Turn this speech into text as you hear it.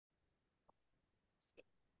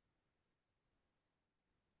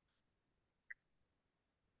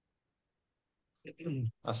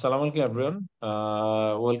Assalamu alaikum everyone.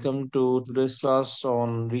 Welcome to today's class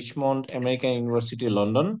on Richmond, American University,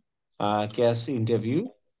 London, CAS interview.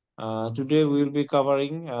 Today we will be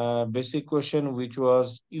covering a basic question which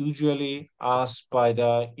was usually asked by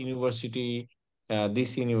the university,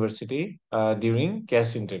 this university, during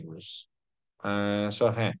CAS interviews.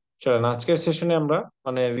 হ্যাঁ, চলেন আজকের সেশনে আমরা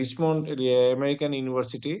মানে Richmond American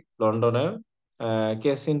university লন্ডনের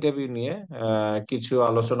case interview নিয়ে কিছু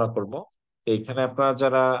আলোচনা করব। এইখানে আপনারা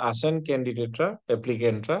যারা আছেন ক্যান্ডিডেটরা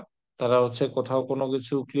অ্যাপ্লিকেন্টরা, তারা হচ্ছে কোথাও কোনো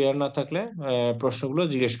কিছু ক্লিয়ার না থাকলে প্রশ্নগুলো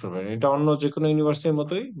জিজ্ঞেস করবেন। এটা অন্য যে কোনো ইউনিভার্সিটির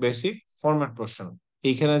মতোই বেসিক ফরম্যাট প্রশ্ন।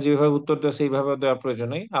 এইখানে যেভাবে উত্তর দেয় এইভাবে দেওয়ার প্রয়োজন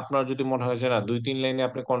নেই। আপনার যদি মনে হয় যে না, দুই তিন লাইনে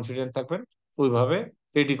আপনি কনফিডেন্ট থাকবেন, ওইভাবে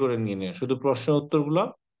রেডি করে নিয়ে নিন। শুধু প্রশ্ন উত্তরগুলো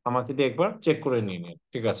আমাকে দিয়ে একবার চেক করে নিয়ে নিন।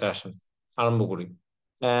 ঠিক আছে, আসেন আরম্ভ করি।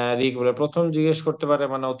 রিক বলে প্রথম জিজ্ঞেস করতে পারে,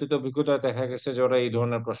 মানে অতীত অভিজ্ঞতায় দেখা গেছে যে ওরা এই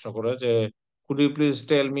ধরনের প্রশ্ন করে যে could you please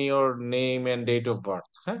tell me your name and date of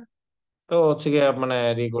birth. হ্যাঁ, তো হচ্ছে গিয়ে মানে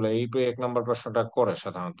রিক বলে এই এক নম্বর প্রশ্নটা করে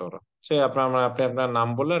সাধারণত ওরা। সে আপনি আপনার নাম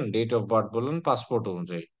বললেন, ডেট অফ বার্থ বললেন পাসপোর্ট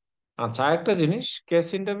অনুযায়ী। আচ্ছা, আরেকটা জিনিস কেস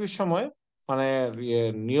ইন্টারভিউর সময় মানে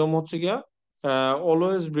নিয়ম হচ্ছে গিয়া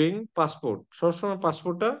অলওয়েজ ব্রিং পাসপোর্ট, সবসময়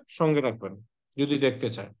পাসপোর্টটা সঙ্গে রাখবেন যদি দেখতে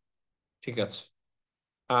চান। ঠিক আছে।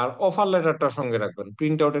 আর অফার লেটারটা সঙ্গে রাখবেন,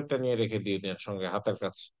 প্রিন্ট আউট একটা নিয়ে রেখে দিয়ে দেন সঙ্গে হাতের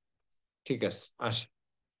কাছে। ঠিক আছে, আসি।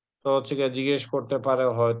 তো হচ্ছে গিয়ে জিজ্ঞেস করতে পারে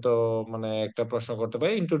হয়তো, মানে একটা প্রশ্ন করতে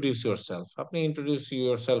পারে ইন্ট্রোডিউস ইউর সেলফ। আপনি ইন্ট্রোডিউস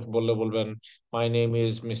ইউর সেলফ বললে বলবেন my name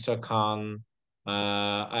is mister Khan.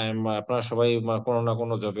 I am, আপনারা সবাই কোনো না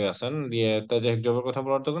কোনো জবে আছেন, দিয়ে তাদের জবের কথা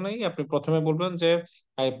বলার দরকার নেই। আপনি প্রথমে বলবেন যে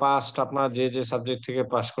আই পাস্ট, আপনার যে যে সাবজেক্ট থেকে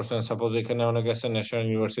পাস করছেন। সাপোজ এখানে অনেকে আছে ন্যাশনাল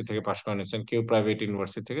ইউনিভার্সিটি থেকে পাস করে নিয়েছেন, কেউ প্রাইভেট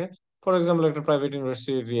ইউনিভার্সিটি থেকে। ফর এক্সাম্পল একটা প্রাইভেট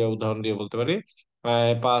ইউনিভার্সিটির উদাহরণ দিয়ে বলতে পারি,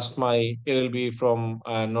 I passed my LLB from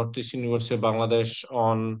north east university Bangladesh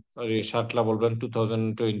on, Satla বলবেন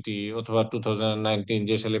 2020 অথবা 2019,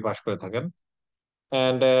 যে সালে পাশ করে থাকেন।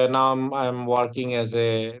 And now I'm working as a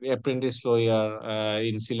apprentice lawyer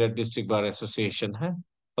in Sylhet district bar association. হ্যাঁ,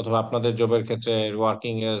 অথবা আপনাদের জবের ক্ষেত্রে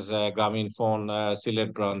ওয়ার্কিং এজ গ্রামীণ phone Sylhet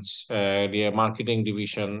branch marketing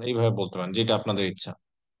division, এইভাবে বলতে পারেন যেটা আপনাদের ইচ্ছা।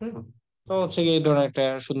 হুম। তো হচ্ছে কি এই ধরনের একটা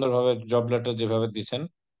সুন্দরভাবে জব লেটার যেভাবে দিচ্ছেন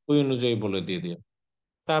ওই অনুযায়ী বলে দিয়ে দিন।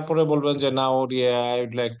 তারপরে বলবেন যে now I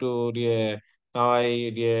would like to now I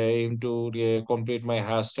am to complete my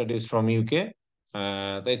higher studies from UK.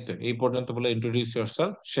 তাই তো, এই পর্যন্ত বলে ইন্ট্রোডিউস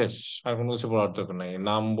ইয়োরসেলফ শেষ। আর কোনো কিছু বলার দরকার নাই।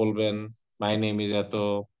 নাম বলবেন, মাই নেম ইজ এত,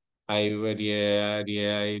 আই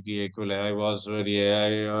কি বলে I was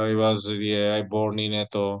I was I born in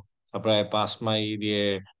এত। তারপরে আই পাস মাই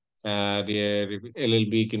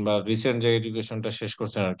এলএলবি কিংবা রিসেন্ট যে এডুকেশনটা শেষ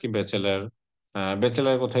করছেন আর কি, ব্যাচেলার।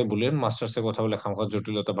 ব্যাচেলার কথাই বলেন, মাস্টার্স এর কথা বলে খামখা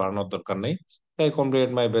জটিলতা বাড়ানোর দরকার নেই। তাই complete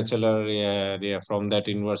my bachelor from that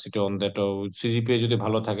university on that. CGPA যদি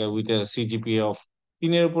ভালো থাকে উইথ এ সিজিপিএ অফ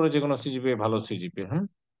তিনের উপরে, যে কোনো সিজিপিএ ভালো সিজিপিএ, হ্যাঁ,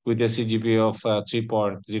 উইথ এ সিজিপিএ অফ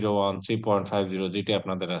 3.01 3.50, যেটি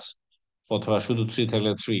আপনাদের আছে। অথবা শুধু থ্রি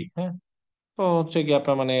থাকলে থ্রি। হ্যাঁ, তো হচ্ছে কি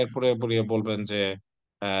আপনার মানে এরপরে বলিয়ে বলবেন যে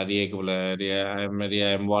রিয়া কি বলে Riya I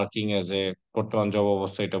am working as a, বর্তমান জব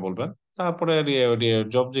অবস্থা এটা বলবেন। তারপরে রিয়া রিয়া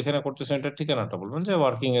জব যেখানে করতেছেন এটা ঠিকানাটা বলবেন, যে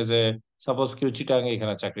ওয়ার্কিং এজ এ, সাপোজ কেউ চিটাং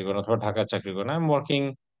এখানে চাকরি করেন অথবা ঢাকায় চাকরি করেন, I am working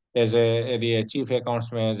as a Riya chief accounts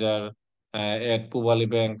manager at Pubali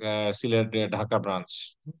bank Sylhet Dhaka branch.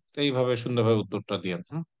 তো এইভাবে সুন্দরভাবে উত্তরটা দিয়ে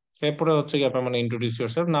এরপরে হচ্ছে কি আপনার মানে introduce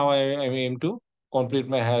yourself, now I am to complete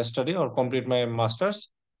my higher study or complete my masters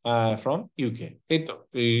from UK. এই তো,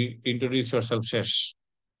 এই ইন্ট্রোডিউস ইয়োরসেলফ শেষ।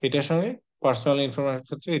 এটার সঙ্গে পার্সোনাল ইনফরমেশন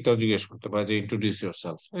ক্ষেত্রে এটাও জিজ্ঞেস করতে পারে যে ইন্ট্রোডিউস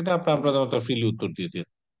ইয়োরসেলফ। এটা আপনি আপনাদের মতো ফ্রিলি উত্তর দিয়ে দিন,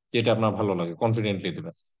 যেটা আপনার ভালো লাগে, কনফিডেন্টলি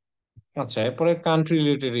দিবেন। আচ্ছা, এরপরে কান্ট্রি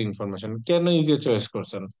রিলেটেড ইনফরমেশন, কেন ইউকে চয়েস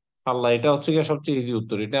করছেন? আল্লাহ, এটা হচ্ছে গিয়ে সবচেয়ে ইজি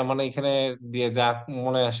উত্তর। এটা মানে এখানে দিয়ে যা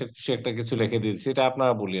মনে আসে খুশি একটা কিছু লিখে দিয়েছি, এটা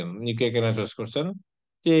আপনারা বলিয়েন ইউকে কেন চয়েস করছেন।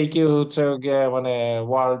 যে ইউকে হচ্ছে গিয়ে মানে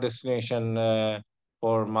world destination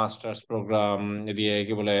for masters program. দিয়ে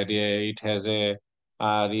কি বলে দিয়ে it has a,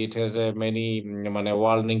 R it has a many মানে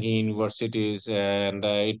world ranking universities and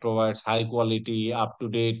it provides high quality up to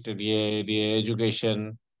date education.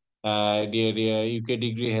 UK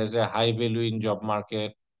degree has a high value in job market.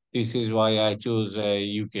 This is why I choose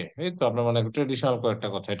UK। এই তো আপনার মানে traditional কয়েকটা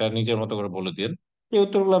কথা এটা নিজের মতো করে বলে দিন। এই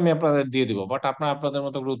উত্তরগুলো আমি আপনাদের দিয়ে দিব, বাট আপনার আপনাদের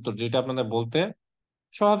মতো করে উত্তর যেটা আপনাদের বলতে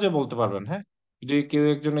সহজে বলতে পারবেন। হ্যাঁ, যদি কেউ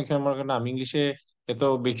একজন এখানে মনে করেন আমি ইংলিশে এত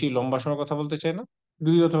বেশি লম্বা সময় কথা বলতে চাই না,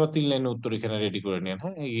 দুই অথবা তিন লাইনের উত্তর এখানে রেডি করে নেন।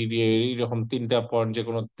 হ্যাঁ, এইরকম তিনটা পয়েন্ট, যে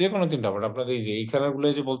কোনো তিনটা পয়েন্ট আপনাদের এই যে এইখানে গুলো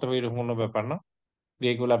যে বলতে হবে এরকম কোনো ব্যাপার না।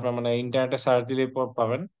 এগুলো আপনার মানে ইন্টারনেটে সার্চ দিলে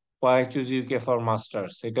পাবেন। Y choose UK for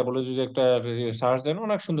masters এটা বলে যদি একটা সার্চ দেন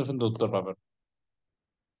অনেক সুন্দর সুন্দর উত্তর পাবেন।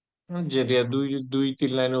 যে দিয়ে দুই দুই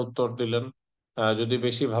তিন লাইনে উত্তর দিলেন, যদি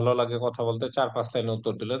বেশি ভালো লাগে কথা বলতে 4-5 লাইনে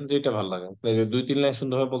উত্তর দিলেন, যেটা ভালো লাগে। এই যে 2-3 লাইন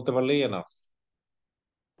সুন্দরভাবে বলতে পারলেই এনাফ।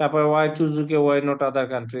 তারপর Y choose UK why not other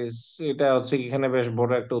countries, এটা হচ্ছে কি এখানে বেশ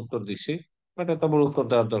বড় একটা উত্তর দিছি। বাট এত বড় উত্তর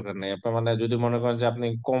দেওয়ার দরকার নেই। আপনার মানে যদি মনে করেন যে আপনি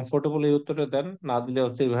কমফোর্টেবল এই উত্তরটা দেন, না দিলে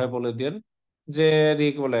হচ্ছে এইভাবে বলে দেন যে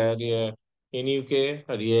কি বলে ইন ইউকে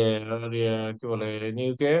কি বলে in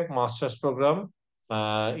UK masters program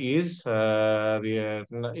is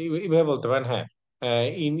এইভাবে বলতে পারেন। হ্যাঁ,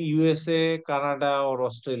 in USA, Canada or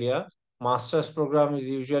Australia masters program is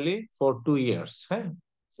usually for 2 years, হ্যাঁ,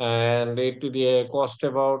 and it cost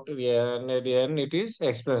about, and it is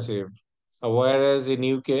expensive. Whereas in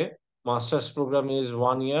UK, master's program is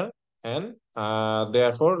 1 year and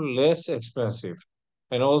therefore less expensive.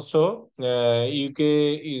 And also, UK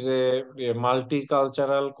is a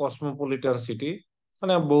multicultural cosmopolitan city.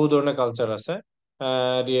 মানে বহু ধরনের culture আছে।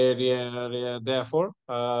 Therefore,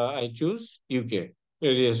 I choose UK.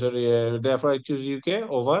 Sorry, therefore I choose UK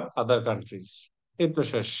over other countries. এই তো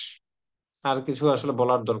শেষ। আর কিছু আসলে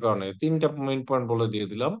বলার দরকার নেই, 3টা মেইন পয়েন্ট বলে দিয়ে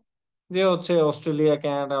দিলাম। যে হচ্ছে অস্ট্রেলিয়া,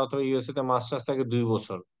 কানাডা অথবা ইউএসএ তে মাস্টার্স থাকে 2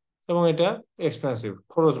 বছর, এবং এটা এক্সপেন্সিভ,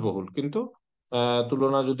 খরচবহুল। কিন্তু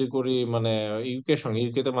তুলনা যদি করি মানে ইউকে সঙ্গে,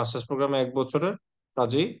 ইউকে তে মাস্টার্স প্রোগ্রামে 1 বছরের,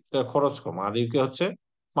 কাজেই এটা খরচ কম। আর ইউকে হচ্ছে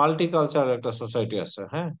মাল্টি কালচারাল একটা সোসাইটি আছে,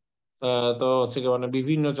 হ্যাঁ। তো হচ্ছে কি মানে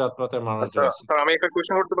বিভিন্ন জাতপাতের আচ্ছা মানুষজন আছে। স্যার, আমি একটা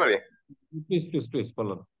কোয়েশ্চেন করতে পারি? প্লিজ প্লিজ প্লিজ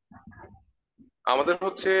বলুন। আমাদের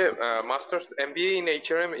হচ্ছে মাস্টার্স এমবিএ ইন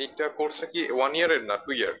এইচআরএম, এইটা কোর্সটা কি 1 ইয়ারের না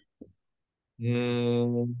 2 ইয়ার?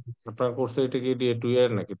 হম, আপনার কোর্সে এটা কি 2 ইয়ার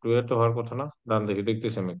নাকি? 2 ইয়ার তো হওয়ার কথা না, দান দেখি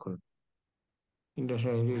দেখতেছি আমি এখন।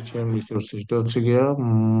 ইন্টারন্যাশনাল রিসোর্স, এটা হচ্ছে গিয়া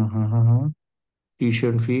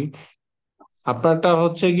টিউশন ফি। আপনারটা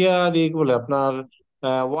হচ্ছে গিয়া আর কি বলে আপনার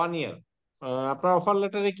 1 ইয়ার। আপনার অফার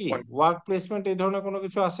লেটারে কি ওয়ার্ক প্লেসমেন্ট এই ধরনের কোনো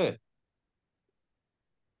কিছু আছে?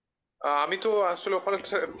 আমি তো আসলে ওখানে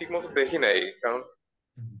ঠিক মতো দেখি নাই, কারণ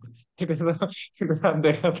এটা তো, এটা তো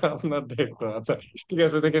দেখা তো আপনার দেখতো। আচ্ছা, ঠিক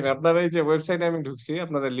আছে, দেখেন আপনার এই যে ওয়েবসাইটে আমি ঢুকছি,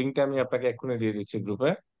 আপনাদের লিঙ্কটা আমি আপনাকে এক্ষুনি দিয়ে দিচ্ছি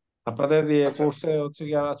গ্রুপে। আপনাদের আচ্ছা। কোর্সে হচ্ছে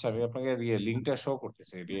কি আর, আচ্ছা আমি আপনাকে লিঙ্কটা শো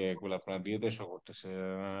করতেছি, এগুলো আপনার দিয়ে শো করতেছে,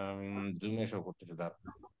 জুমে শো করতেছে। দাঁড়া,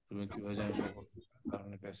 তুমি কিভাবে জানি শো করতেছে, কারণ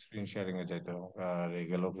এটা স্ক্রিন শেয়ারিং এ যাইতে হবে। আর এই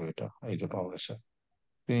গেল কি, এটা এই যে পাওয়া গেছে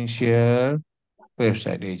স্ক্রিন শেয়ার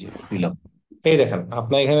ওয়েবসাইট, এই যে দিলাম। এই দেখেন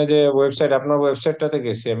আপনার এখানে যে ওয়েবসাইট, আপনার ওয়েবসাইটটাতে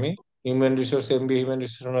গেছি আমি, human resource MB, human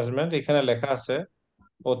resource management, এখানে লেখা আছে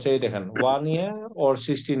হচ্ছে এই দেখেন 1 ইয়ার ওর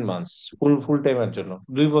 16 মান্থস, ফুল টাইমের জন্য,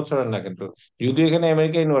 2 বছরের না কিন্তু। যদিও এখানে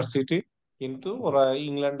আমেরিকা ইউনিভার্সিটি, কিন্তু ওরা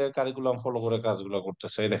ইংল্যান্ডের কারিকুলাম ফলো করে কাজগুলো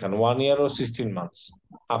করতেছে। এই দেখেন 1 ইয়ার ও 16 মান্থস।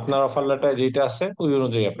 আপনার অফার লেটার যেটা আছে ওই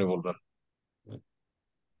অনুযায়ী আপনি বলবেন।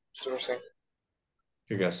 বুঝতে পারছি।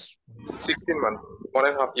 ঠিক আছে। 16 মান্থ,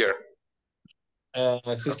 1.5 ইয়ার।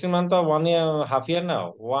 16 মান্থ, 1 ইয়ার হাফ ইয়ার না,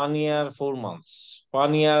 1 ইয়ার 4 months,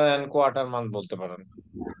 1 year and quarter month বলতে পারেন।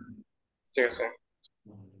 ঠিক আছে।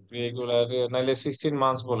 রেগুলার নাইলে 16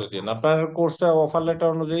 মান্থস বলে দিন। আপনার কোর্সটা অফার লেটার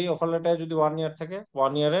অনুযায়ী, অফার লেটারে যদি 1 ইয়ার থাকে,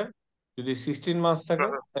 1 ইয়ারের, যদি 16 মান্থস থাকে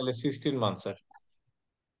হুম, হুম, তাহলে 16 মান্থসের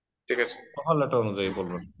ঠিক আছে। অফার লেটার অনুযায়ী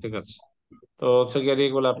বলবেন। ঠিক আছে। তো হচ্ছে গিয়ে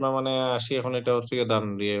এগুলো আপনার মানে আসি এখন, এটা হচ্ছে গিয়ে দান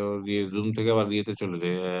দিয়ে দিয়ে জুম থেকে আবার ইয়েতে চলে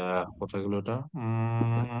যায়। কোথায় গেলো এটা?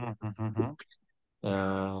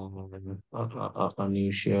 আপনার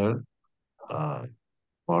নিউ শেয়ার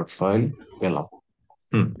পোর্টফোলিও গেলাম।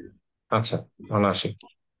 হুম, আচ্ছা, মানে আসি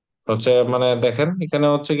হচ্ছে মানে দেখেন এখানে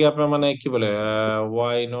হচ্ছে কি আপনার মানে কি বলে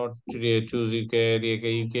why not choose UK,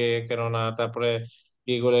 UK কেন না, তারপরে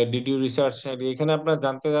কি করে ডিড ইউ রিসার্চ, এখানে আপনার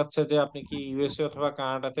জানতে যাচ্ছে যে আপনি কি ইউএসএ অথবা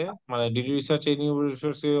কানাডাতে, মানে did you research in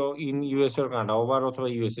research in USA or Canada, over অথবা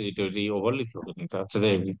ইউএসএ, যেটা ওভার লিখলো কেন? এটা হচ্ছে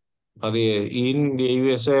আর ইন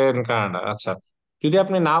ইউএসএ এন্ড কানাডা। আচ্ছা, যদি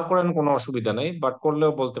আপনি নাও করেন কোনো অসুবিধা নেই, বাট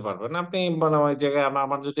করলেও বলতে পারবেন আপনি। মানে ওই জায়গায়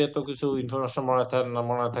আমার যদি এত কিছু ইনফরমেশন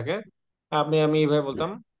মনে থাকে, আমি এইভাবে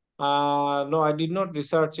বলতাম, no, I did not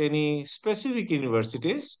research any specific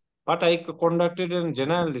universities, but I conducted a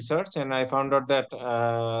general research and I found out that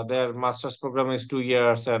their master's program is 2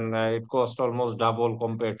 years and it cost almost double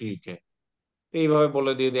compared to UK. এইভাবে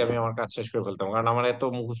বলে দিয়ে দিয়ে আমি আমার কাজ শেষ করে ফেলতাম, কারণ আমার এত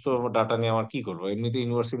মুখস্থ ডাটা নিয়ে আমার কি করবো, এমনিতে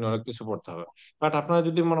ইউনিভার্সিটি অনেক কিছু পড়তে হবে। বাট আপনার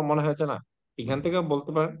যদি মনে মনে হয়েছে না, এখান থেকে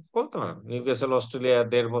বলতে পারেন নিউক্যাসল অস্ট্রেলিয়া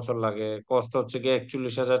 1.5 বছর লাগে, কষ্ট হচ্ছে কি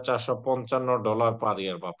 41,455 ডলার পার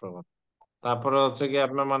ইয়ার। বাপরে বাপ। তারপরে হচ্ছে কি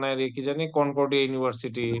আপনার মানে কি জানি কনকর্ডিয়া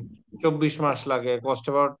ইউনিভার্সিটি 24 মাস লাগে, কস্ট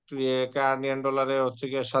অ্যাবাউট কানাডিয়ান ডলারে হচ্ছে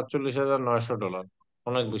কি 47,900 ডলার।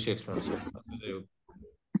 অনেক বেশি এক্সপেন্সিভ। আচ্ছা, যাই হোক।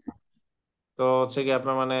 তো হচ্ছে কি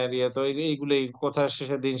আপনার মানে তো এইগুলো কথা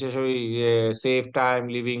শেষে, দিন শেষে ওই save time,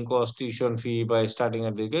 living cost, tuition fee বা স্টার্টিং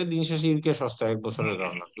এর দিকে দিন শেষে ইউকে সস্তা 1 বছরের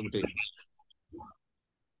কারণে দুটোই।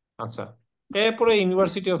 আচ্ছা, এরপরে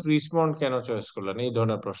ইউনিভার্সিটি অফ রিচমন্ড কেন চয়েস করলেন, এই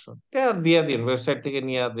ধরনের প্রশ্ন এটা দিয়ে দিন, ওয়েবসাইট থেকে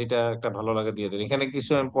নিয়ে যেটা একটা ভালো লাগে দিয়ে দিন। এখানে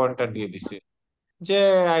কিছু আমি পয়েন্টার দিয়ে দিছি যে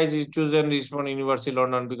I chosen Richmond university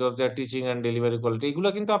London because there teaching and delivery quality. এগুলো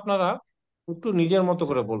কিন্তু আপনারা একটু নিজের মতো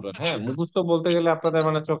করে বলবেন। হ্যাঁ, মুখস্থ বলতে গেলে আপনাদের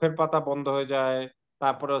মানে চোখের পাতা বন্ধ হয়ে যায়,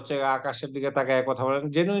 তারপরে হচ্ছে আকাশের দিকে তাকায় কথা বলেন।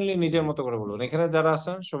 জেনুইনলি নিজের মতো করে বলবেন। এখানে যারা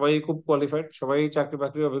আছেন সবাই খুব কোয়ালিফাইড, সবাই চাকরি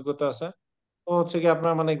বাকরির অভিজ্ঞতা আছে। তো হচ্ছে কি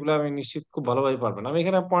আপনার মানে এগুলো আমি নিশ্চিত খুব ভালোভাবে পারবেন। আমি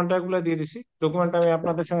এখানে পয়েন্টার গুলো দিয়ে দিছি, ডকুমেন্ট আমি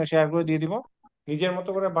আপনাদের সঙ্গে শেয়ার করে দিয়ে দিব। নিজের মতো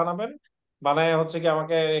করে বানাবেন, বানায় হচ্ছে কি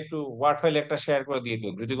আমাকে একটু ওয়ার্ড ফাইল একটা শেয়ার করে দিয়ে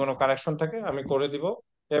দিন, যদি কোনো কারেকশন থাকে আমি করে দিব।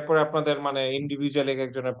 এরপরে আপনাদের মানে ইন্ডিভিজুয়াল এক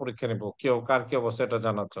একজনের পরীক্ষা নেবো, কেউ কার কি অবস্থা এটা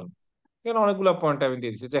জানার জন্য। এখানে অনেকগুলো পয়েন্ট আমি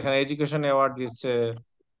দিয়ে দিচ্ছি, যেখানে এডুকেশন অ্যাওয়ার্ড দিচ্ছে।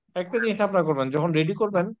 একটা জিনিস আপনারা করবেন, যখন রেডি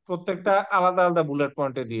করবেন প্রত্যেকটা আলাদা আলাদা বুলেট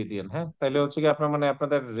পয়েন্টে দিয়ে দিন। হ্যাঁ, তাহলে হচ্ছে কি আপনার মানে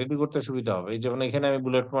আপনাদের রেডি করতে সুবিধা হবে। এই যেমন এখানে আমি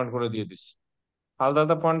বুলেট পয়েন্ট করে দিয়ে দিচ্ছি। আলাদা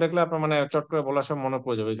আলাদা পয়েন্ট দেখলে আপনার মানে চট করে বলার সময় মনে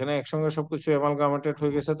পড়ে যাবে। এখানে একসঙ্গে সবকিছু এমালগামেটেড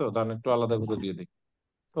হয়ে গেছে, তো দান একটু আলাদা করে দিয়ে দিই।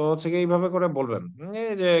 তো হচ্ছে কি এইভাবে করে বলবেন,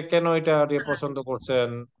 এই যে কেন এটা দিয়ে পছন্দ করছেন,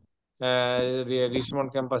 রিচমন্ড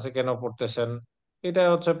ক্যাম্পাসে কেন পড়তেছেন, এটা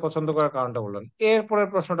হচ্ছে পছন্দ করার কারণটা বললেন। এরপরের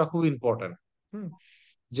প্রশ্নটা খুব ইম্পর্টেন্ট,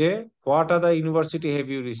 যে what are the university have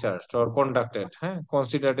you research or conducted, হ্যাঁ,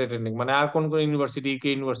 কনসিডার্ড অ্যাটেন্ডিং, মানে আর কোন কোন ইউনিভার্সিটি, কে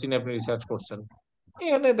ইউনিভার্সিটি আপনি রিসার্চ করছেন।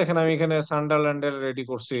 এখানে দেখেন আমি এখানে সান্ডারল্যান্ডের রেডি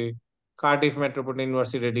করছি, কার্ডিফ মেট্রোপলিটন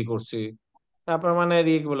ইউনিভার্সিটি রেডি করছি। আপনার মানে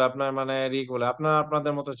রিক বলে আপনার মানে রিক বলে আপনার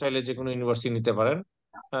আপনাদের মতো চাইলে যে কোনো ইউনিভার্সিটি নিতে পারেন।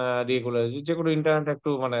 রিক বলে যে কোনো ইন্টারনেট একটু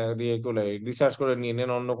মানে রিক বলে রিসার্চ করে নিয়ে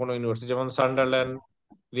নেন অন্য কোনো ইউনিভার্সিটি, যেমন সান্ডারল্যান্ড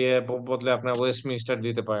দিয়ে বদলে আপনার ওয়েস্টমিনস্টার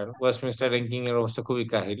দিতে পারেন। ওয়েস্টমিনস্টার র্যাঙ্কিং এর অবস্থা খুবই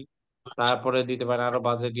কাহিল। তারপরে দিতে পারেন আরো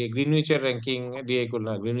বাজে দিয়ে গ্রিনউইচের র্যাঙ্কিং দিয়ে এগুলো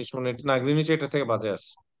না, গ্রিনউইচ মানে না, গ্রিনউইচ এটা থেকে বাজে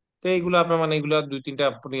আছে। তো এইগুলো আপনার মানে এগুলো দুই তিনটা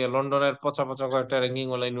আপনি লন্ডনের পচা পচা কয়েকটা র্যাঙ্কিং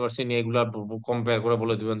ওয়ালা ইউনিভার্সিটি নিয়ে এগুলো কম্পেয়ার করে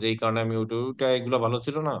বলে দিবেন যে এই কারণে আমি ওইটা ওইটা এগুলো ভালো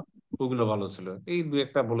ছিল না, ওইগুলো ভালো ছিল। এই দুই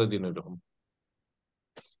একটা বলে দিন ওইরকম।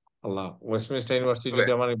 আল্লাহ, ওয়েস্টমিনস্টার ইউনিভার্সিটি তবে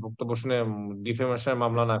যদি আমার এই বক্তব্য শুনে ডিফেমেশনের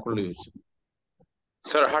মামলা না করলেই হচ্ছে।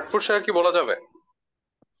 স্যার হার্টফোর্ডশায়ার কি বলা যাবে?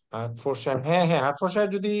 হার্টফোর্ডশায়ার, হ্যাঁ হ্যাঁ,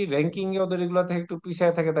 হার্টফোর্ডশায়ার যদি র্যাঙ্কিং এ ওদের এগুলো থেকে একটু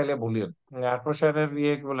পিছিয়ে থাকে তাহলে বলিও। হার্টফোর্ডশায়ারের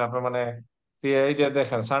ইয়ে কি বলে আপনার মানে এই যে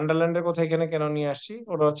দেখেন সান্ডারল্যান্ডের কথা এখানে কেন নিয়ে আসছি,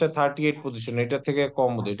 ওটা হচ্ছে 38 পজিশন, এটা থেকে কম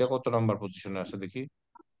বোধ হয়। এটা কত নাম্বার পজিশনে আছে দেখি,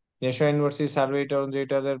 ন্যাশনাল ইউনিভার্সিটি সার্ভে এটা অনুযায়ী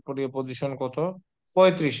এটাদের পজিশন কত,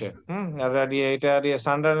 35-এ। আর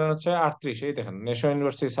সান্ডারল্যান্ড হচ্ছে 38। এই দেখেন ন্যাশনাল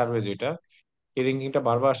ইউনিভার্সিটি সার্ভে যেটা, এই র্যাঙ্কিংটা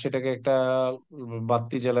বারবার সেটাকে একটা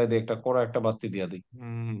বাতি জ্বালায় দিয়ে একটা কড়া একটা বাতি দিয়ে দিই।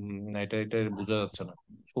 না, এটা এটা বোঝা যাচ্ছে না,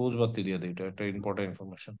 সবুজ বাতি দিয়ে দিই, এটা একটা ইম্পর্টেন্ট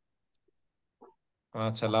ইনফরমেশন।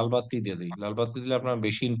 আচ্ছা, লাল বাতি দিয়ে দিই। লাল বাতি দিলে আপনার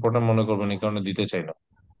বেশি ইম্পর্টেন্ট মনে করবেন, এই কারণে দিতে চাই না।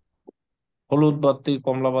 হলুদ বাতি,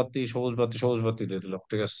 কমলা বাতি, সবুজ বাতি, সবুজ বাতি দিয়ে দিলাম,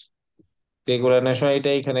 ঠিক আছে। এগুলো ন্যাশনাল এটা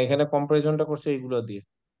এখানে এখানে কম্পারিজনটা করছে এইগুলো দিয়ে।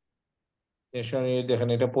 ন্যাশনাল দেখেন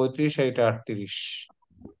এটা 35 আর এটা 38,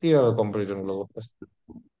 কিভাবে কম্পারিজন গুলো করতেছে।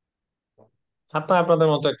 আপনার আপনাদের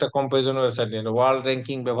মতো একটা কম্পারিজন ওয়েবসাইট নিয়ে ওয়ার্ল্ড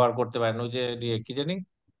র্যাঙ্কিং ব্যবহার করতে পারেন। ওই যে কি জানি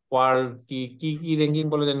ওয়ার্ল্ড কি কি কি র্যাঙ্কিং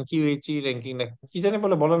বলে জানি, কিউএইচই র্যাঙ্কিং না কি জানি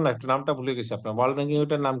বলে, বলেন না, একটু নামটা ভুলে গেছি আপনার। ওয়ার্ল্ড র্যাঙ্কিং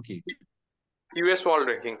ওটার নাম কি? QS world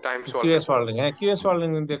ranking, Times world QS ranking. World ranking, হ্যাঁ কিউএস ওয়ার্ল্ড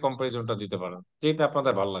র্যাঙ্কিং দিয়ে কম্পারিজনটা দিতে পারেন, যেটা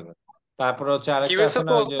আপনাদের ভালো লাগে। তারপরে হচ্ছে আরেকটা কিউএস আছে এ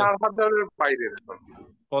না তো ওই যে, 4,000-এর বাইরে এখন।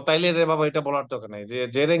 ও তাইলে রে বাবা এটা বলার দরকার নাই যে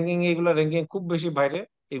যে র্যাঙ্কিং, এগুলো র্যাঙ্কিং খুব বেশি বাইরে,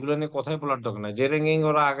 এগুলো নিয়ে কথাই বলার দরকার নাই। যে র্যাঙ্কিং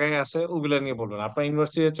ওরা আগে আছে ওগুলো নিয়ে বলবেন। আপনার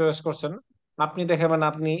ইউনিভার্সিটি চয়েস করছেন, আপনি দেখাবেন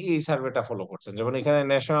আপনি এই সার্ভেটা ফলো করছেন। যেমন এখানে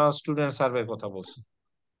ন্যাশনাল স্টুডেন্ট সার্ভের কথা বলছি,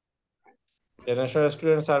 ন্যাশনাল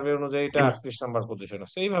স্টুডেন্ট সার্ভে অনুযায়ী এটা 38 নাম্বার পজিশন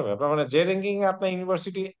আছে। এইভাবে আপনার মানে যে র্যাঙ্কিং এ আপনার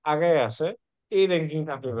ইউনিভার্সিটি আগে আছে, এই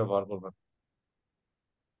র্যাঙ্কিংটা আপনি ব্যবহার করবেন।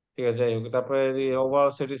 ঠিক আছে, যাই হোক। তারপরে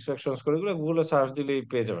ওভারঅল স্যাটিসফ্যাকশন স্কোর, এগুলো গুগলে সার্চ দিলেই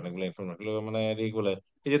পেয়ে যাবেন এগুলো ইনফরমেশন, মানে এইগুলো।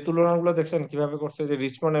 এই যে তুলনাগুলো দেখছেন কিভাবে করছে, যে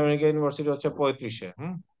রিচমন্ড আমেরিকা ইউনিভার্সিটি হচ্ছে 35-এ,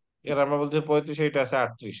 এর আমরা বলছি 35-এ, এটা আছে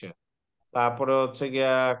 38-এ। তারপরে হচ্ছে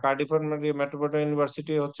গিয়া কার্ডিফ মেট্রোপলিটন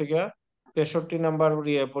ইউনিভার্সিটি হচ্ছে গিয়া 63 নাম্বার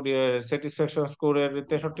স্যাটিসফ্যাকশন স্কোরের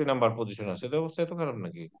 63 নাম্বার পজিশন আছে। এটা অবস্থা এত খারাপ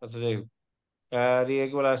নাকি? আচ্ছা যাই হোক।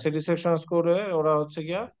 স্যাটিসফ্যাকশন স্কোরে ওরা হচ্ছে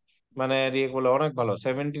গিয়া মানে বলে অনেক ভালো,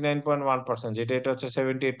 79.1%, যেটা এটা হচ্ছে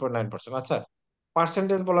 78.9%। আচ্ছা,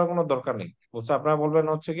 পার্সেন্টেজ বলার কোনো দরকার নেই, বুঝছে? আপনারা বলবেন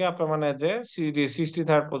হচ্ছে কি আপনার মানে যে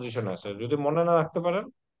 63rd পজিশনে আছে। যদি মনে না রাখতে পারেন,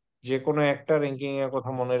 যে কোনো একটা র্যাঙ্কিং এর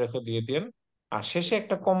কথা মনে রেখে দিয়ে দিন। আর শেষে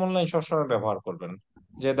একটা কমন লাইন সবসময় ব্যবহার করবেন,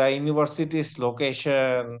 যে the universities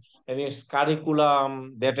location and its curriculum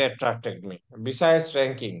that attracted me besides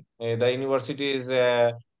ranking. The university is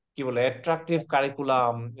কি বলে অ্যাট্রাকটিভ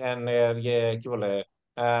কারিকুলাম এন্ড কি বলে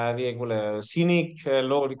বলে scenic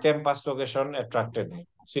campus location attracted me.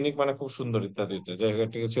 Scenic মানে খুব সুন্দর ইত্যাদি ইত্যাদি,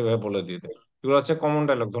 ঠিক আছে, এভাবে বলে দিয়ে দেয়। এগুলো হচ্ছে কমন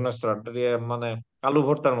ডায়লগ, ধনেস্তর মানে আলু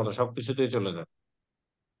ভর্তার মতো সবকিছুতেই চলে যায়।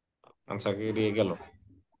 আনসার কি দিয়ে গেল।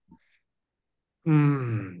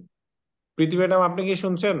 প্রীতি ম্যাডাম, আপনি কি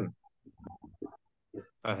শুনছেন?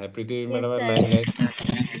 হ্যাঁ, প্রীতি ইয়েস ম্যাডামের স্যার। লাইন নেই।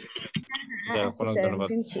 হ্যাঁ যাই হোক, আছে অনেক স্যার, আমি ধন্যবাদ।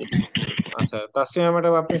 শুনছি। আচ্ছা, তাসলিমা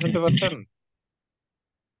ম্যাডাম, আপনি শুনতে পাচ্ছেন?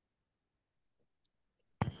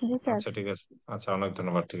 জি স্যার। আচ্ছা, ঠিক আছে। আচ্ছা, অনেক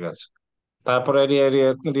ধন্যবাদ, ঠিক আছে। তারপরে রিয়া রিয়া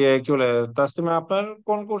রিয়া কি বলে, তাসলিমা আপনার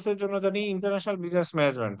কোন কোর্সের জন্য জানি ইন্টারন্যাশনাল বিজনেস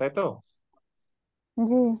ম্যানেজমেন্ট, তাই তো?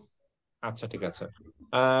 জি আচ্ছা, ঠিক আছে।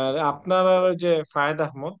 আর আপনার আর ওই যে ফায়েদ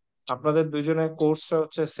আহমদ, আপনাদের দুইজনের কোর্সটা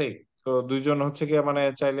হচ্ছে সেম। তো দুইজন হচ্ছে কি মানে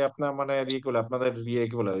চাইলে আপনার মানে ইয়ে গুলো আপনাদের ইয়ে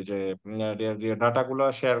কি বলে ওই যে ডাটা গুলো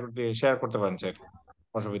শেয়ার করতে পারেন চাইলে,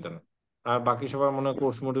 অসুবিধা নেই। আর বাকি সবার মনে হয়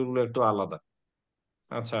কোর্স মডিউল গুলো একটু আলাদা।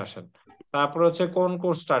 আচ্ছা, আসেন। তারপর হচ্ছে কোন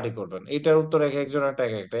কোর্স স্টাডি করবেন, এটার উত্তর এক একজন একটা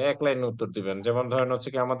এক একটা এক লাইনে উত্তর দিবেন। যেমন ধরেন হচ্ছে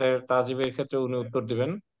কি আমাদের তাজিবের ক্ষেত্রে উনি উত্তর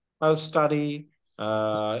দিবেন I study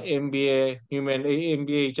MBA human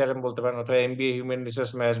MBA HRM বলতে পারেন, অথবা এমবিএ হিউম্যান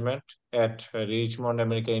রিসোর্স ম্যানেজমেন্ট এট রিচমন্ড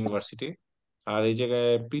আমেরিকা ইউনিভার্সিটি। আর এই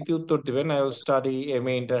জায়গায় প্রীতি উত্তর দিবেন I study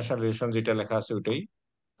MA international relation, যেটা লেখা আছে ওইটাই।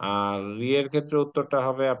 আর রিয়ের ক্ষেত্রে উত্তরটা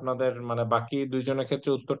হবে আপনাদের মানে বাকি দুইজনের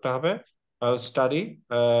ক্ষেত্রে উত্তরটা হবে স্টাডি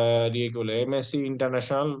রিয়ে কি বলে এমএসসি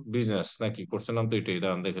ইন্টারন্যাশনাল বিজনেস, নাকি কোর্সের নাম তো এটাই,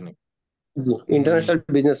 দাঁড়ান দেখে নিই। International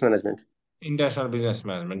business management. International business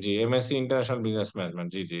management, জি, এমএসসি ইন্টারন্যাশনাল বিজনেস ম্যানেজমেন্ট,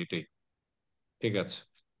 জি জি এটাই। ঠিক আছে।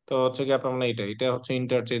 তো হচ্ছে কি আপনার মানে এটা এটা হচ্ছে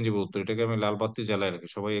ইন্টারচেঞ্জেবল উত্তর, এটাকে আমি লাল বাতি জ্বালায় রাখি,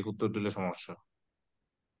 সবাই এক উত্তর দিলে সমস্যা।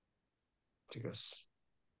 ঠিক আছে,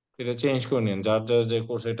 এটা চেঞ্জ করে নিন, যার যার যে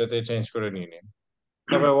কোর্স এটাতে চেঞ্জ করে নিয়ে নিন।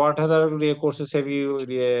 তারপরে what other courses have you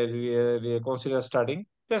consider studying,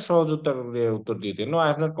 এটা সহজ উত্তর উত্তর দিয়ে দিন। No, I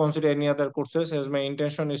have not consider any other courses age my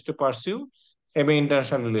intention is to pursue M A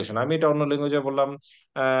international relation. আমি এটা অন্য ল্যাঙ্গুয়েজে বললাম,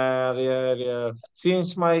 সিন্স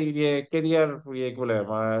মাই কেরিয়ার বলে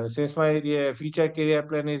since my future career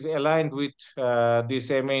plan is aligned with this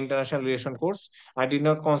M A international relation course, I did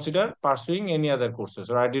not consider pursuing any other courses,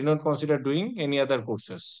 or I did not consider doing any other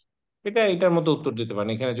courses. এটা এটার মতো উত্তর দিতে পারেন,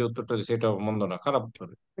 এখানে যে উত্তরটা দিচ্ছে এটা মন্দ না, খারাপ উত্তর।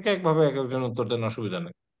 এক একভাবে এক একজন উত্তর দেন, অসুবিধা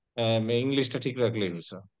নেই। ইংলিশটা ঠিক রাখলেই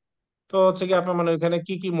হয়েছে। তো হচ্ছে কি আপনার মানে ওইখানে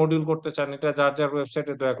কি কি মডিউল করতে চান, এটা যার যার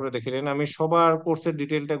ওয়েবসাইটে দয়া করে দেখে নিন। আমি সবার কোর্সের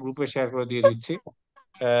ডিটেলটা গ্রুপে শেয়ার করে দিয়ে দিচ্ছি।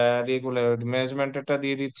 এগুলো ম্যানেজমেন্টটা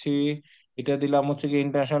দিয়ে দিচ্ছি। এটা দিলাম হচ্ছে কি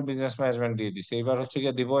ইন্টারন্যাশনাল বিজনেস ম্যানেজমেন্ট দিয়ে দিচ্ছি, এবার হচ্ছে কি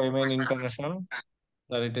দিব এমএন ইন্টারন্যাশনাল।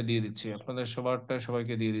 আর এটা দিয়ে দিচ্ছি আপনাদের সবারটা,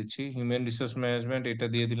 সবাইকে দিয়ে দিচ্ছি হিউম্যান রিসোর্স ম্যানেজমেন্ট, এটা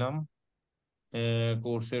দিয়ে দিলাম।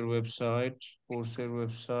 কোর্সের ওয়েবসাইট, কোর্সের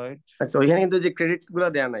ওয়েবসাইট। আচ্ছা, ওইখানে কিন্তু যে ক্রেডিট গুলো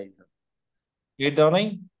দেয়া নাই। রেট দেওয়া নাই?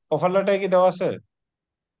 অফার লেটার কি দেওয়া আছে?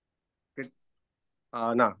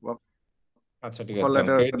 না, আচ্ছা, ঠিক অফার আছে,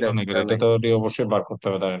 লেটার ক্রেডিট দেওয়া নাই কেন? দেয়া এটা নাই। তো অবশ্যই বার করতে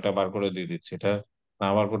হবে, তার এটা বার করে দিয়ে দিচ্ছি। এটা না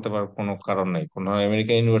বার করতে পারার কোনো কারণ নাই, কোনো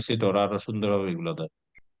আমেরিকান ইউনিভার্সিটি ওরা আরো সুন্দরভাবে এগুলো দেয়।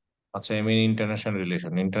 আচ্ছা, M international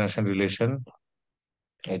relation, international relation.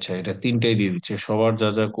 আচ্ছা, এটা তিনটাই দিয়ে দিচ্ছে, সবার যা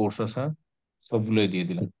যা কোর্স আছে সবগুলোই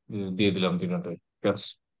দিয়ে দিলাম তিনটাই। ঠিক আছে।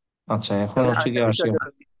 আচ্ছা, এখন তাহলে হচ্ছে কি আরেকটা আসি। বিষয়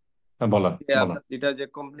হ্যাঁ, বলা যে বলা। আপনার যেটা যে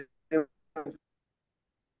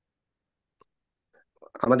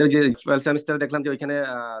আমাদের যে 12 সেমিস্টার দেখলাম যে ওইখানে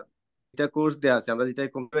দুইটা কোর্স দেওয়া আছে, আমরা যেটা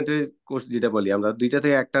কমপ্লিমেন্টারি কোর্স যেটা বলি, আমরা দুইটা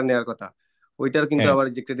থেকে একটা নেওয়ার কথা। ওইটার কিন্তু হ্যাঁ, আবার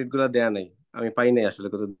যে ক্রেডিট গুলো দেয়া নাই, আমি পাই নাই আসলে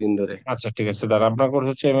কতদিন ধরে। আচ্ছা, ঠিক আছে, দাঁড়া, আপনার কোর্স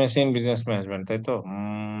হচ্ছে এমএসসি ইন বিজনেস ম্যানেজমেন্ট, তাই তো?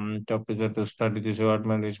 Topic to study this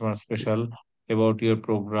department Richmond special about your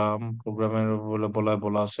প্রোগ্রামের বলে বলা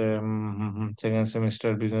বলা আছে। Second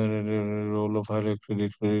semester business role of hire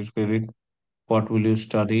credit what will you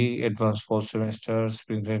study advance fourth semester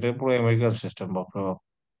spring, এটা পুরো আমেরিকান সিস্টেম, বাপরে বাপ।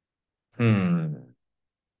 হুম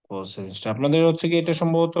ফোর্থ সেমিস্টার আপনাদের হচ্ছে কি এটা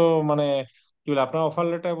সম্ভবত মানে কি বলে আপনার অফার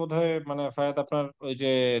লেটার বোধ হয় মানে ফায়াত আপনার ওই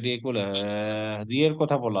যে রিয়ে বলে রিয়ের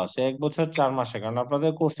কথা বলা আছে 1 বছর 4 মাসে, কারণ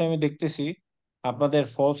আপনাদের কোর্সে আমি দেখতেছি আপনাদের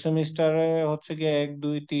ফোর্থ সেমিস্টারে হচ্ছে কি 1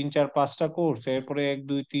 2 3 4 5টা কোর্স, এরপরে 1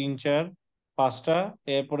 2 3 4 5টা,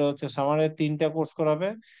 এরপরে হচ্ছে সামারে 3টা কোর্স করাবে।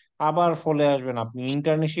 আবার ফলে আসবেন আপনি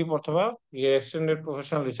ইন্টার্নশিপ অথবা এক্সটেন্ডেড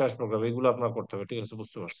প্রফেশনাল রিসার্চ প্রোগ্রাম, এগুলো আপনার করতে হবে। ঠিক আছে,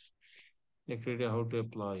 বুঝতে পারছি। How to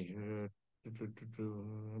apply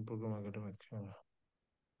programme academic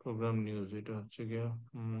programme news, এটা হচ্ছে গিয়া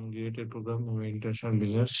related programme international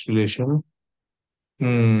business relation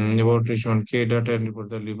about Richmond K data entry for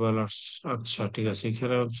the liberal arts. আচ্ছা, ঠিক আছে,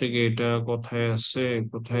 এখানে হচ্ছে কি এটা কোথায় আছে,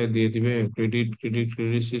 কোথায় দিয়ে দিবে, ক্রেডিট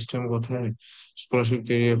সিস্টেম কোথায়, স্কলারশিপ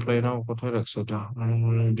ক্যারিয়ার অ্যাপ্লাই নাও কোথায় রাখছে এটা,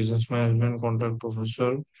 business management contract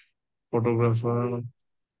professor photographer.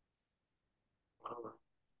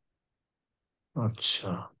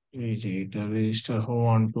 আচ্ছা, এই যে এটা register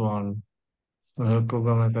 1 to 1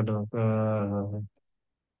 programme academic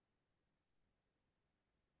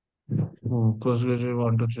post graduate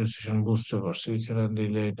 1 to 3 session, বুঝতে পারছি। এখানে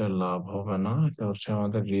দিলে এটা লাভ হবে না, এটা হচ্ছে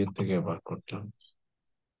আমাদের রিয়েল থেকে বার করতে হবে।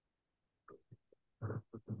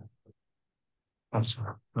 আচ্ছা,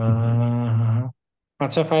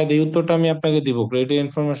 আচ্ছা ফায়েদ, এই উত্তরটা আমি আপনাকে দিব। ক্রেডিট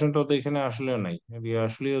ইনফরমেশনটা তো এখানে আসলেও নাই,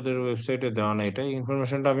 আসলে ওদের ওয়েবসাইটে দেওয়া নাই। এটা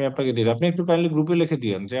ইনফরমেশনটা আমি আপনাকে দিই, আপনি একটু কাইন্ডলি গ্রুপে লিখে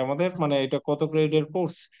দিয়েন যে আমাদের মানে এটা কত ক্রেডিটের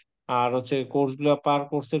কোর্স, আর হচ্ছে কোর্স গুলো পার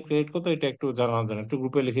কোর্সের ক্রেডিট কত, এটা একটু জানার জন্য একটু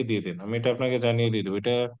গ্রুপে লিখে দিয়ে দিন। আমি এটা আপনাকে জানিয়ে দিয়ে দেবো।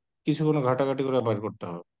 এটা কিছু কোনো ঘাটাঘাটি করে বাইর করতে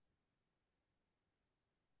হবে।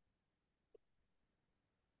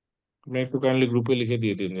 আপনি একটু কাইন্ডলি গ্রুপে লিখে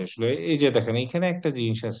দিয়ে দিন যে আসলে এই যে দেখেন এখানে একটা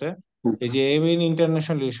জিনিস আছে, এই যে এম ইন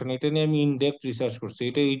ইন্টারন্যাশনাল রিলেশন, এটা নিয়ে আমি ইন ডেপথ রিসার্চ করছি।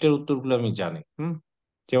 এটার উত্তরগুলো আমি জানি।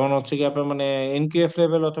 যেমন হচ্ছে কি আপনার মানে এনকিউএফ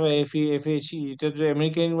লেভেল অথবা এফএইচই, এটা যে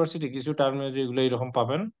আমেরিকান ইউনিভার্সিটি কিছু টার্মিনোলজি এগুলো এরকম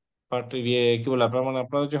পাবেন। বাট কি বলে আপনার মানে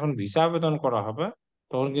আপনাদের যখন ভিসা আবেদন করা হবে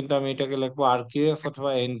তখন কিন্তু আমি এটাকে লিখবো আরকিউএফ অথবা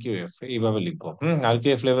এনকিউএফ, এইভাবে লিখবো।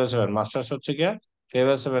 আরকিউএফ লেভেল 7, মাস্টার্স হচ্ছে গিয়া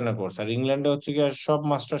লেভেল 7 এর কোর্স। আর ইংল্যান্ডে হচ্ছে গিয়া সব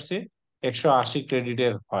মাস্টার্সই 180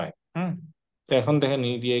 ক্রেডিটের হয়। তো এখন দেখেন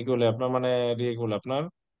দিয়ে কি বলে আপনার মানে দিয়ে কি বলে আপনার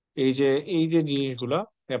এই যে এই যে জিনিসগুলা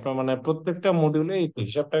আপনার মানে প্রত্যেকটা মডিউলে এই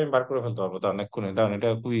হিসাবটা আমি বার করে ফেলতে পারবো। তো অনেকক্ষণ দাঁড়ান, এটা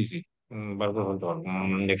খুব ইজি, বার করে ফেলতে পারবো।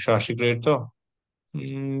 180 ক্রেডিট তো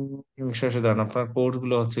 180, দাঁড়ান আপনার কোর্স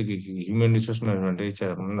গুলো হচ্ছে কি কি হিউম্যান রিসোর্স ম্যানেজমেন্ট,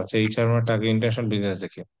 এইচআর। আচ্ছা এইচআর মানে আগে ইন্টারন্যাশনাল বিজনেস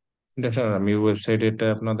দেখে। ইন্টারন্যাশনাল আমি ওয়েবসাইট এটা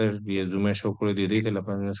আপনাদের জুমে শো করে দিয়ে দিই, তাহলে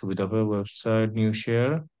আপনাদের জন্য সুবিধা হবে। ওয়েবসাইট নিউ শেয়ার,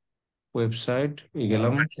 ওয়েবসাইট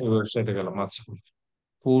গেলাম, এই ওয়েবসাইটে গেলাম। আচ্ছা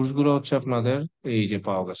কোর্স গুলো হচ্ছে আপনাদের এই যে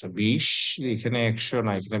পাওয়া গেছে 20, এখানে 100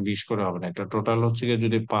 না, এখানে 20 করে হবে না, এটা টোটাল হচ্ছে গিয়ে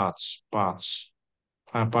যদি পাঁচ পাঁচ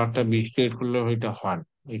পারটা 20 ক্রেডিট করলে এটা হয় না।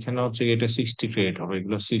 এখানে হচ্ছে গিয়ে এটা 60 ক্রেডিট হবে,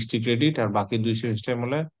 এগুলো 60 ক্রেডিট, আর বাকি 200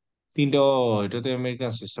 হলে তিনটা। ও এটা তো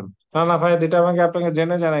আমেরিকান সিস্টেম। না না ভাই, এটা আমাকে আপনাকে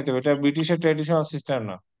জেনে জানাইতে হবে, এটা ব্রিটিশের ট্রেডিশনাল সিস্টেম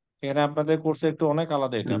না। এখানে আপনাদের কোর্স একটু অনেক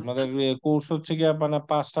আলাদা। এটা আপনাদের কোর্স হচ্ছে গিয়ে মানে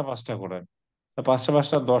পাঁচটা পাঁচটা করে, পাঁচটা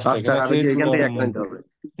পাঁচটা 10টা, পাঁচটা, এখানে আর ওই যে ক্রেডিট এখান গুলো থেকে একটা নিতে হবে।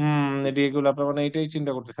 এগুলো আপনার মানে এটাই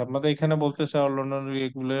চিন্তা করতেছে। আপনাদের এখানে বলতেছে লন্ডন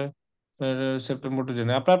এগুলো সেপ্টেম্বর টু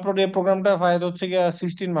জানুয়ারি। আপনার এই প্রোগ্রামটা ফায়দা হচ্ছে গিয়ে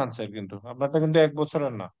 16 মান্থসের, কিন্তু আপনারটা কিন্তু 1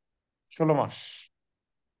 বছরের না, 16 মাস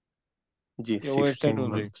জি, ওয়েবসাইট 16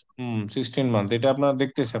 অনুযায়ী। মান্থ। 16 মান্থ, এটা আপনার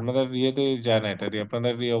দেখতেছে আপনাদের ইয়েতে যায় না, এটা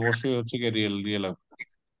আপনাদের অবশ্যই হচ্ছে গিয়ে রিয়েল রিয়েল।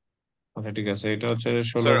 আচ্ছা ঠিক আছে, এটা হচ্ছে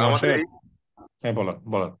ষোলো স্যার আমাদের মাসের এই হ্যাঁ বলেন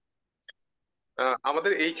বলেন।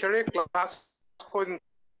 আমাদের এইচআর এ ক্লাস কয়দিন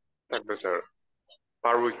থাকবে স্যার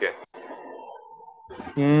পার উইকে?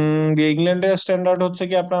 ইংল্যান্ডের স্ট্যান্ডার্ড হচ্ছে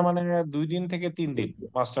কি আপনার মানে 2 দিন থেকে 3 দিন,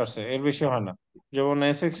 মাস্টার্সে এর বেশি হয় না। যেমন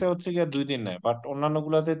এসএক্স এ হচ্ছে গিয়ে 2 দিন নেয়, বাট অন্যান্য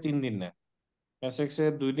গুলাতে 3 দিন নেয়। এসএক্স এ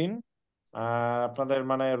 2 দিন, আর আপনাদের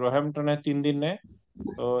মানে রোহ্যাম্পটনে 3 দিন নেয়।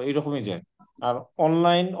 তো এরকমই যায়। আর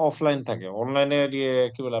অনলাইন অফলাইন থাকে। অনলাইনে দিয়ে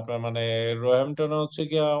কি বলে আপনার মানে রোহ্যাম্পটনে হচ্ছে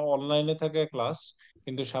গিয়া অনলাইনে থাকে ক্লাস,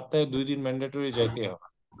 কিন্তু সপ্তাহে 2 দিন ম্যান্ডেটরি যাইতে হবে,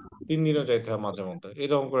 3 দিনও যাইতে হয় মাঝে মধ্যে,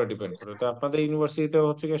 এরকম করে ডিপেন্ড করে। তো আপনাদের ইউনিভার্সিটিতে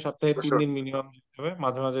হচ্ছে গিয়ে সপ্তাহে তিন স্যার দিন মিনিমাম যেতে হবে,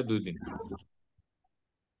 মাঝে মাঝে 2 দিন।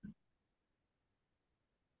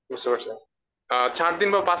 বুঝতে পারছি। 4 দিন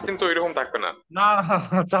বা 5 দিন তো এরকম থাকবে না? না না,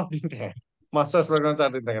 4 দিন থাকে। মাস্টার্স প্রোগ্রাম 4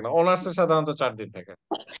 দিন থাকে না, অনার্স এর সাধারণত 4 দিন থাকে।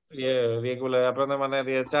 ইয়ে রেগুলার আপনাদের মানে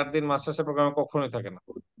 4 দিন মাস্টার্স প্রোগ্রামে কখনোই থাকে না।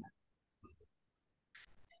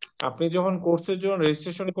 আপনি যখন কোর্সের জন্য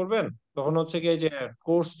রেজিস্ট্রেশন করবেন তখন হচ্ছে কি যে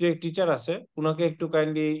কোর্স যে টিচার আছে উনাকে একটু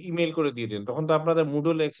কাইন্ডলি ইমেল করে দিয়ে দিন, তখন তো আপনাদের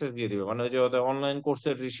মুডল অ্যাক্সেস দিয়ে দিবে, মানে ওই যে অনলাইন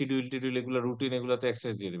কোর্সের শিডিউল টিডিউল এগুলো রুটিন এগুলোতে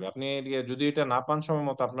অ্যাক্সেস দিয়ে দিবে। আপনি যদি এটা না পান সময়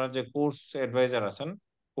মতো, আপনার যে কোর্স অ্যাডভাইজার আছেন,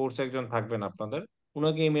 কোর্স একজন থাকবেন আপনাদের,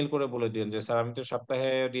 উনাকে ইমেল করে বলে দিন যে স্যার আমি তো সপ্তাহে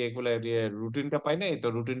এগুলো রুটিনটা পাই নাই, তো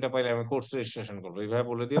রুটিনটা পাইলে আমি কোর্স রেজিস্ট্রেশন করবো, এইভাবে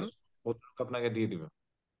বলে দিন, ও আপনাকে দিয়ে দিবে।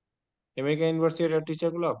 আমেরিকান ইউনিভার্সিটির টিচার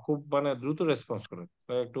গুলো খুব মানে দ্রুত রেসপন্স করে,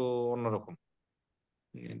 তো একটু অন্যরকম।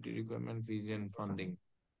 Requirement, fees and funding,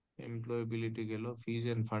 employability গেল, ফিজ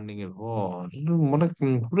এন্ড ফান্ডিং এর মানে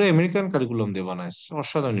পুরো আমেরিকান কারিকুলাম দিয়ে বানাইছে।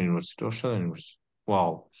 অসাধারণ ইউনিভার্সিটি, অসাধারণ ইউনিভার্সিটি।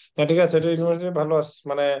 ওয়াও। না ঠিক আছে, এটা ইউনিভার্সিটি ভালো আছে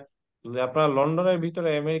মানে আপনার লন্ডনের ভিতরে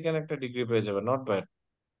আমেরিকান একটা ডিগ্রি পেয়ে যাবে, নট ব্যাড,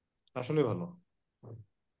 আসলে ভালো।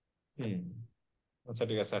 হুম। আচ্ছা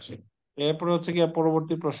ঠিক আছে, আসি এরপরে হচ্ছে কি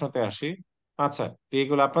পরবর্তী প্রশ্নতে আসি। আচ্ছা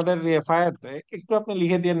এইগুলো আপনাদের ফায়াদ একটু আপনি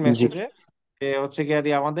লিখে দিন জি মেসেজে, হচ্ছে কি আর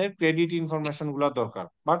আমাদের ক্রেডিট ইনফরমেশন গুলো দরকার।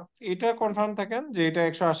 বাট এটা কনফার্ম থাকেন যে এটা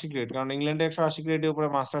 180 ক্রেডিট, কারণ ইংল্যান্ডে 180 ক্রেডিটের উপরে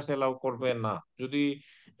মাস্টার্স এলাও করবে না। যদি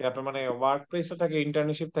আপনার মানে ওয়ার্ক প্লেসে থাকে,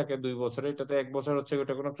 ইন্টার্নশিপ থাকে 2 বছরে, এটাতে 1 বছর হচ্ছে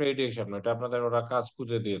এটা কোনো ক্রেডিট হিসাব না, এটা আপনাদের ওরা কাজ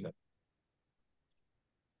খুঁজে দিয়ে দেয়,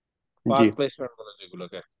 জি ওয়ার্ক প্লেসমেন্ট বলে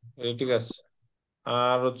যেগুলোকে। ঠিক আছে।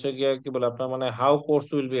 আর হচ্ছে গিয়ে কি বলে আপনার মানে how course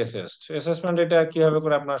will be assessed, assessment এটা কিভাবে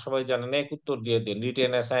করে আপনারা সবাই জানেন, এক উত্তর দিয়ে দিন,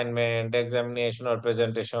 written assignment, examination or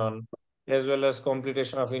presentation, as well as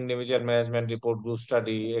completion of individual management report, group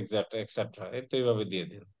study, etc. এই তো এইভাবে দিয়ে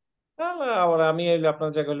দিন। তাহলে আবার আমি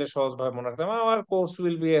আপনার জায়গায় হলে সহজ ভাবে মনে রাখতাম, আমার course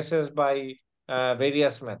will be assessed by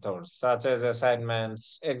various methods such as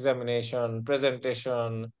assignments, examination, presentation,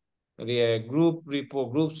 group repo,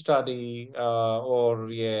 group study, ওর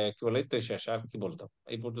কি বলে, তো শেষ আর কি বলতাম,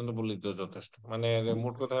 এই পর্যন্ত বললি তো যথেষ্ট। মানে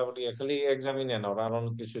মোট কথা খালি এক্সামই নেন, ওরা আর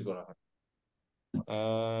অনেক কিছুই করা হয়।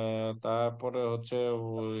 তারপরে হচ্ছে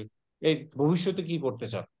এই ভবিষ্যতে কি করতে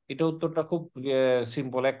চান, এটা উত্তরটা খুব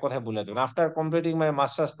সিম্পল, এক কথায় বলে দেবেন। After completing my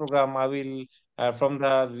masters program I will from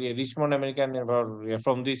the Richmond American,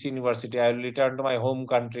 from this university I will return to my home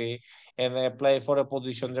country and apply for a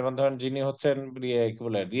position. যেমন ধরেন যিনি হচ্ছেন কি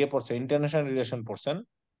বলে পড়ছেন, ইন্টারন্যাশনাল রিলেশন পড়ছেন,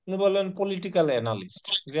 উনি বললেন পলিটিক্যাল অ্যানালিস্ট,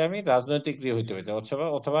 যে আমি রাজনৈতিক হইতে পারি। অথবা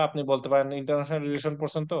অথবা আপনি বলতে পারেন ইন্টারন্যাশনাল রিলেশন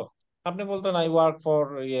পড়ছেন, তো আপনি বলতেন আই ওয়ার্ক ফর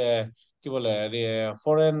কি বলে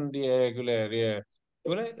ফরেন এগুলো কি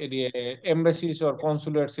বলে এমবাসিজ or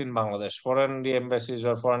কনসুলেটস in Bangladesh, foreign এমবাসিজ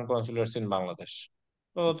or foreign কনসুলেটস in Bangladesh.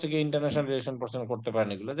 তো হচ্ছে কি ইন্টারন্যাশনাল রিলেশন পার্সন করতে পারেন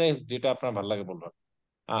এগুলো, যাই হোক, যেটা আপনার ভালো লাগে বলবেন।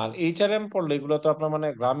 আর এইচআরএম পড়লে এগুলো তো আপনার মানে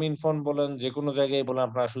গ্রামীণ ফোন বলেন, যে কোনো জায়গায় বলেন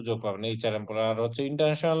আপনারা সুযোগ পাবেন এইচআরএম পড়ে। আর হচ্ছে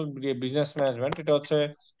ইন্টারন্যাশনাল বিজনেস ম্যানেজমেন্ট, এটা হচ্ছে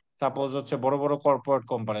সাপোজ হচ্ছে বড় বড় কর্পোরেট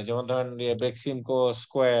কোম্পানি, যেমন ধরেন বেক্সিমকো,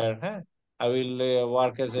 স্কোয়ার, হ্যাঁ, I will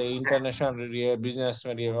work as a international business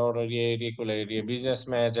business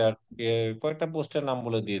manager. কয়েকটা পোস্টের নাম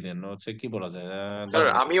বলে দিয়ে দেন, হচ্ছে কি বলা যায়, স্যার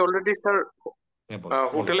দাঁড়ান দেখি। আমি অলরেডি স্যার হ্যাঁ, বলেন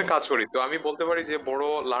বলেন হোটেলে বলেন। কাজ করি, তো আমি বলতে পারি যে বড়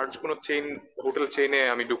লার্জ কোনো চেইন, হোটেল চেইনে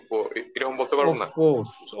আমি ঢুকবো, এরকম বলতে পারবো অফ না?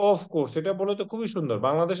 কোর্স, অফ কোর্স, এটা বলে তো খুবই সুন্দর।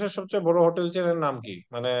 বাংলাদেশের সবচেয়ে বড় হোটেল চেনের নাম কি,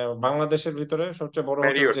 মানে বাংলাদেশের ভিতরে সবচেয়ে বড় হোটেল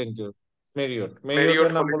ম্যারিয়ট, চেন কি? মেরিয়ট, ম্যারিয়ট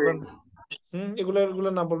মেরিয়টের নাম হলিডে। বলবেন।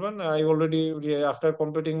 এগুলোর নাম বলবেন। I already after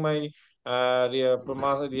completing my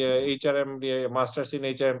HRM masters in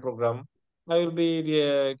HRM programme I will be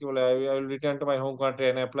কি বলে I will return to my home country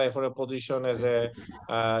and apply for a position as a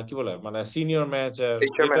কি বলে মানে সিনিয়র ম্যানেজার,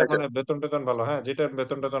 এইচআর যেটা ম্যানেজার। মানে বেতন টেতন ভালো, হ্যাঁ, যেটার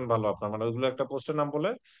বেতন টেতন ভালো আপনার, মানে ওইগুলো একটা পোস্টের নাম বলে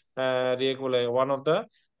কি বলে ওয়ান অফ দা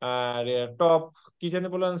টপ, কি জানি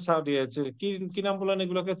বলেন, কি কি নাম বলেন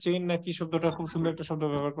এগুলোকে, চেইন না কি, শব্দটা খুব সুন্দর একটা শব্দ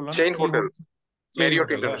ব্যবহার করলেন, চেইন কি হোটেল, চেইন ম্যারিয়ট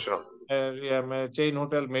হোটেল, হ্যাঁ, international. Chain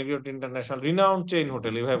hotel, Marriott international, renowned chain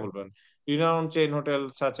hotel, এভাবে বলবেন। Renowned chain hotel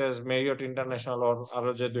such as Marriott international, ওর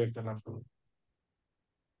আরো যে দু একটা নাম বলুন।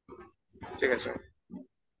 ঠিক আছে।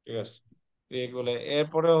 ঠিক আছে, বলে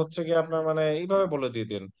এরপরে হচ্ছে কি আপনার মানে এইভাবে বলে দিয়ে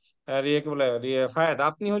দিন। আর কি বলে ফায়াদ,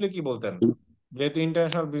 আপনি হলে কি বলতেন, যেহেতু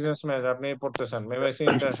ইন্টারন্যাশনাল বিজনেস ম্যানেজ আপনি পড়তেছেন, এমএসসি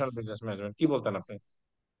ইন্টারন্যাশনাল বিজনেস ম্যানেজমেন্ট, কি বলতেন আপনি?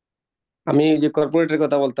 আমি যে কর্পোরেটের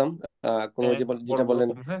কথা বলতাম, কোনো হ্যাঁ, বড় যেটা বড় বললেন,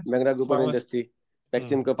 হ্যাঁ, Magna group of Bangladesh. Industry, hmm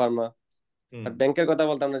Beximco Pharma. হুম। আর ব্যাংকের কথা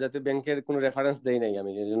বলতাম না, যাতে ব্যাংকের কোনো রেফারেন্স দেই নাই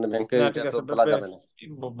আমি, এই জন্য ব্যাংকের না এটা ঠিক তো আছে, বলা যাবে না।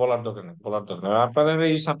 বলার দরকার নেই, বলার দরকার নেই। আপনাদের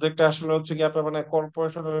এই সাবজেক্টটা আসলে হচ্ছে কি আপনার মানে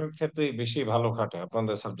কর্পোরেশনের ক্ষেত্রে বেশি ভালো খাটে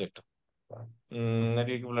আপনাদের সাবজেক্ট।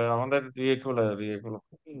 বলে আমাদের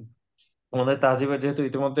আমাদের তাজিবের যেহেতু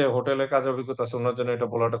ইতিমধ্যে হোটেলের কাজ অভিজ্ঞতা আছে, ওনার জন্য এটা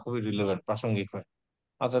বলাটা খুবই রিলেভেন্ট, প্রাসঙ্গিক হয়।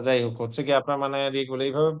 আচ্ছা যাই হোক, হচ্ছে কি আপনার মানে ইয়েগুলো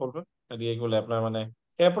এইভাবে বলবেন। ইয়েগুলো আপনার মানে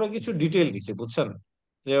এরপরে কিছু ডিটেল দিছে বুঝছেন,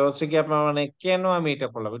 যে হচ্ছে কি আপনার মানে কেন আমি এটা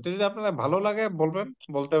করলাম, এটা যদি আপনার ভালো লাগে বলবেন,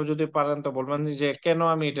 বলতে যদি পারেন তো বলবেন যে কেন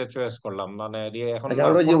আমি এটা চয়েস করলাম, মানে এখন আচ্ছা,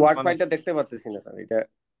 আমরা ওই যে ওয়ার্ড মানে ফাইলটা দেখতে পারতেছি না স্যার, এটা।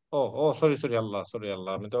 ও ও সরি সরি, আল্লাহ সরি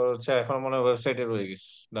আল্লাহ, আমি তো হচ্ছে এখন মনে হয় ওয়েবসাইটে রয়ে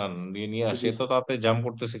গেছি। দান দিয়ে নিয়ে আসি, জি তো তো আপনি জাম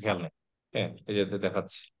করতেছি খেয়াল নেই। হ্যাঁ, এই যে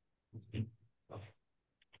দেখাচ্ছি।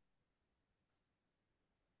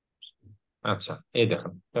 আচ্ছা, এই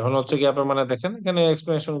দেখেন, এখন হচ্ছে কি আপনার মানে দেখেন এখানে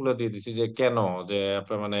এক্সপ্লেনেশন গুলো দিয়ে দিছি যে কেন, যে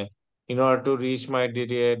আপনার মানে in order to reach my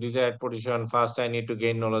desired position first I need to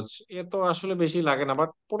gain knowledge. এ তো আসলে বেশি লাগে না,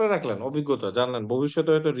 বাট পড়ে রাখলেন, অভিজ্ঞতা জানলেন, ভবিষ্যতে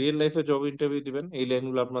হয়তো রিয়েল লাইফে জব ইন্টারভিউ দিবেন, এই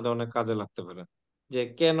লাইনগুলো আপনাদের অনেক কাজে লাগতে পারে। যে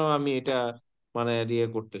কেন আমি এটা মানে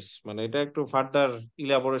করতেছি, মানে এটা একটু ফার্দার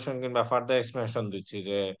ইলাবোরেশন কিংবা ফার্দার এক্সপ্লেনেশন দিচ্ছি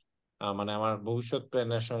যে মানে আমার ভবিষ্যৎ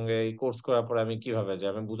প্ল্যানের সঙ্গে এই কোর্স করার পরে আমি কিভাবে, যে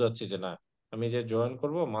আমি বুঝাচ্ছি যে না, আমি যে জয়েন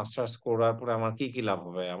করব মাস্টার্স করার পরে আমার কি কি লাভ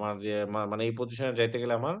হবে, আমার যে মানে এই পজিশনে যাইতে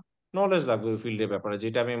গেলে আমার নলেজ লাগবে ওই ফিল্ডের ব্যাপারে,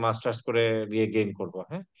 যেটা আমি মাস্টার্স করে গেইন করব,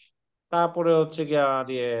 হ্যাঁ। তারপরে হচ্ছে কি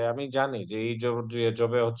আমি জানি যে এই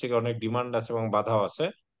জবে হচ্ছে কি অনেক ডিমান্ড আছে এবং বাধাও আছে,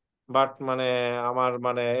 বাট মানে আমার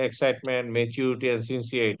মানে excitement, maturity and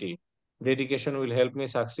sincerity, dedication will help me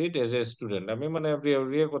succeed as a student. আমি মানে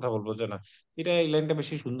রিয়েল কথা বলবো যে না, এটা এই লাইনটা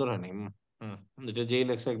বেশি সুন্দর হয়নি। হম, এটা যেই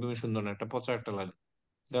লেখছে একদমই সুন্দর না, একটা পচা একটা লাইন।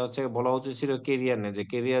 এটা হচ্ছে বলা উচিত ছিল কেরিয়ার নেই, যে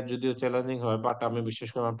কেরিয়ার যদিও চ্যালেঞ্জিং হয়, বাট আমি বিশেষ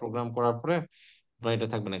করে আমার প্রোগ্রাম করার পরে আপনার এটা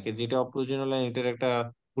থাকবে না, যেটা অপ্রয়োজনীয় লাইন এটার একটা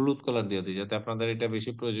হলুদ কালার দিয়ে দিই, যাতে আপনাদের এটা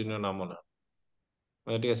বেশি প্রয়োজনীয় না মনে হয়।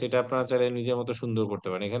 ঠিক আছে, এটা আপনারা চাইলে নিজের মতো সুন্দর করতে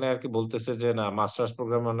পারেন। এখানে আর কি বলতেছে যে না, মাস্টার্স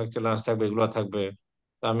প্রোগ্রামে অনেক চ্যালেঞ্জ থাকবে, এগুলো থাকবে।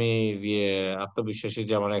 তা আমি ইয়ে আত্মবিশ্বাসী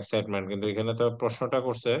যে আমার এক্সাইটমেন্ট, কিন্তু এখানে তো প্রশ্নটা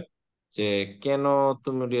করছে যে কেন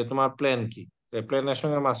তুমি তোমার প্ল্যান কি, প্ল্যানের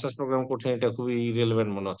সঙ্গে মাস্টার্স প্রোগ্রাম করছেন, এটা খুবই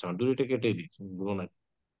রিলেভেন্ট মনে হচ্ছে আমার, দুটোকে কেটেই দিচ্ছি বলবো না।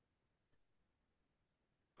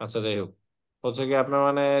 আচ্ছা যাই হোক, হচ্ছে কি আপনার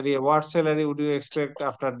মানে what salary would you expect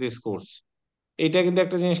after this course, এটা কিন্তু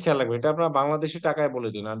একটা জিনিস খেয়াল রাখবে, এটা আপনার বাংলাদেশি টাকায় বলে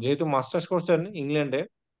দিন। আর যেহেতু মাস্টার্স করছেন ইংল্যান্ডে,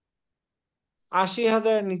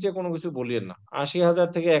 80,000-এর নিচে কোনো কিছু বলিয়েন না। 80,000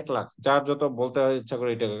 থেকে 1 লাখ, যার যত বলতে হয় ইচ্ছা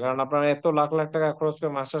করে এটাকে। কারণ আপনারা এত লাখ লাখ টাকা খরচ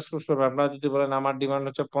করে মাস্টার্স কোর্স করবেন, আপনারা যদি বলেন আমার ডিমান্ড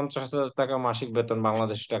হচ্ছে 50,000 টাকা মাসিক বেতন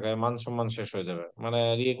বাংলাদেশি টাকায়, মান সম্মান শেষ হয়ে যাবে। মানে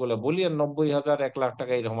ইয়ে করলে বলিয়েন 90,000, 1 লাখ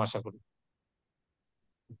টাকা এরকম আশা করি।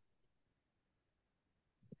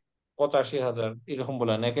 85,000 এরকম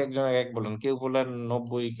বলেন, এক একজন এক এক বলেন। কেউ বলেন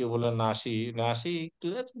 90, কেউ বলেন 80, না 80 একটু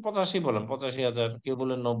 85 বলেন, 85,000, কেউ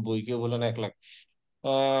বলেন 90, কেউ বলেন 1 লাখ।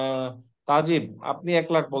 তাজিব, আপনি 1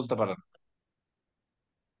 লাখ বলতে পারেন।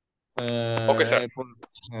 Okay sir. এরপর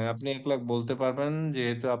আপনি 1 লাখ বলতে পারবেন,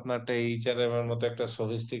 যেহেতু আপনার একটা এইচআরএম এর মতো একটা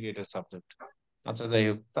সফিস্টিকেটেড সাবজেক্ট। আচ্ছা, যাই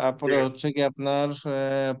হোক, তারপরে ঠিক আছে। হচ্ছে কি আপনার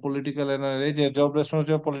পলিটিক্যাল এই যে জব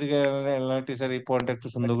রেসপন্সিবিলিটি পলিটিক্যাল অ্যানালিটিস, আর এই পয়েন্ট একটু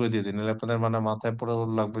সুন্দর করে দিয়ে দিন, নাহলে আপনাদের মানে মাথায় পড়ে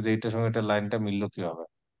লাগবে যে এইটার সঙ্গে এটা লাইনটা মিললো কি হবে।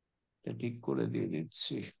 এটা ঠিক করে দিয়ে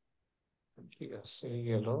দিচ্ছি। ঠিক আছে, এই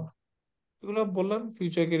গেল। এগুলো বললাম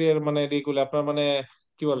ফিউচার ক্যারিয়ার, মানে এগুলো আপনার মানে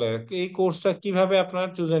কি বলে, এই কোর্সটা কিভাবে আপনার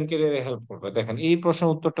চুজেন ক্যারিয়ারে হেল্প করবে। দেখেন, এই প্রশ্ন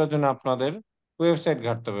উত্তরটার জন্য আপনাদের ওয়েবসাইট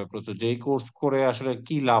ঘাটতে হবে প্রচুর, যে এই কোর্স করে আসলে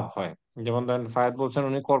কি লাভ হয়। যেমন ধরেন ফায়াদ বলছেন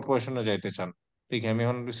উনি কর্পোরেশনে যাইতে চান। ঠিক আছে, আমি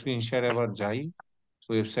এখন স্ক্রিন শেয়ারে আবার যাই,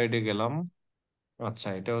 ওয়েবসাইটে গেলাম। আচ্ছা,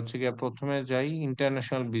 এটা হচ্ছে কি, প্রথমে যাই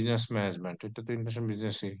ইন্টারন্যাশনাল বিজনেস ম্যানেজমেন্ট, এটা তো ইন্টারন্যাশনাল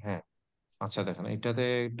বিজনেস। হ্যাঁ, আচ্ছা দেখেন, এটাতে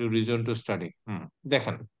একটু রিজন টু স্টাডি।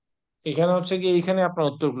 দেখেন, এখানে হচ্ছে কি, এইখানে আপনার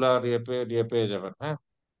উত্তরগুলা দিয়ে পেয়ে যাবেন। হ্যাঁ,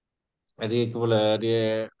 দিয়ে কি বলে, দিয়ে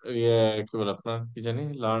ইয়ে কি বলে আপনার কি জানি,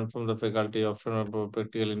 learn from the faculty option,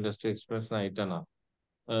 practical industry experience, না এটা না।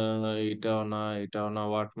 এটাও না, এটাও না।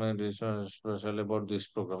 What my special about this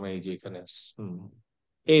programme, এই যে এখানে হুম,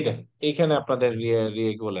 এই দেখ, এইখানে আপনাদের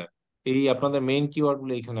কি বলে, এই আপনাদের মেইন কিওয়ার্ড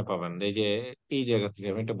গুলো এইখানে পাবেন। এই যে এই জায়গা থেকে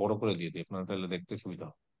আমি এটা বড় করে দিয়ে দিই, আপনার তাহলে দেখতে সুবিধা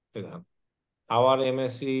হবে। এই দেখেন, hour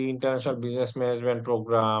MSc international business management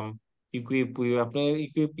programme equip you, আপনি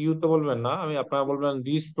ইকুইপ ইউ তো বলবেন না, আমি আপনারা বলবেন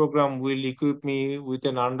this programme will equip me with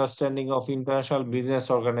an understanding of international business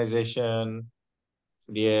organisation,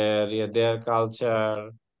 there culture,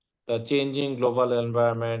 the changing global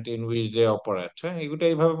environment in which they operate. হ্যাঁ, এগুলো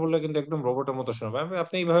এইভাবে বললে কিন্তু একদম রোবটের মতো শোনাবে।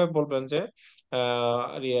 আপনি এইভাবে বলবেন যে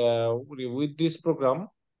with this programme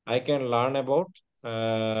I can learn about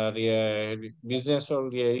business or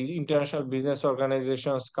international business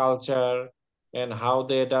organizations culture and how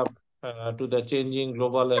they adapt to the changing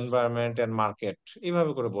global environment and market,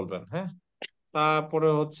 এইভাবে করে বলবেন। হ্যাঁ, তারপরে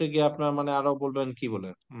হচ্ছে কি আপনার মানে আরো বলবেন কি বলে,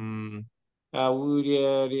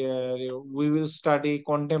 we will study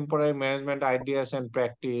contemporary management ideas and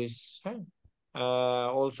practice. হ্যাঁ,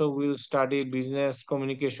 also we'll study business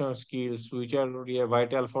communication skills which are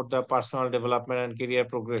vital for the personal development and career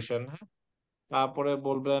progression. হ্যাঁ, তারপরে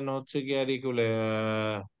বলবেন হচ্ছে কি আর ইগুলে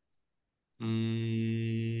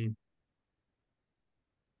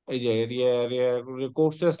এই যে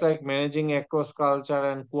courses like managing across culture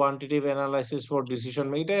and quantitative analysis for decision.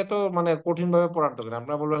 এটা এত মানে কঠিন ভাবে পড়ার দরকার,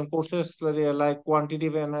 আপনারা বলবেন courses like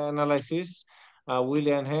quantitative analysis will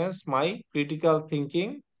enhance my critical thinking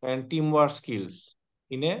and team work skills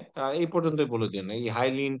ইনে। এই পর্যন্তই বলে দিন। এই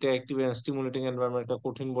হাইলি ইন্টারেক্টিভ এন্ড স্টিমুলেটিং এনভায়রনমেন্টটা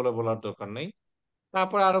কঠিন বলে বলার দরকার নেই।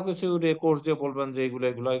 তারপরে আরো কিছু কোর্স দিয়ে বলবেন যে এগুলো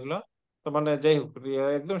এগুলো এগুলো, তো মানে যাই হোক,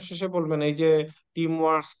 একদম শেষে বলবেন এই যে টিম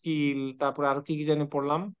ওয়ার্ক স্কিল, তারপরে আর কি কি জানি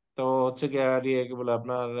পড়লাম। তো হচ্ছে কি আর কি বলে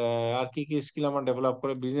আপনার আর কি কি স্কিল আমার ডেভেলপ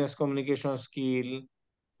করে, বিজনেস কমিউনিকেশন স্কিল,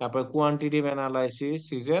 তারপরে quantitative analysis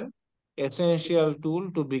is an essential tool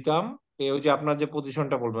to become. ওই যে আপনার যে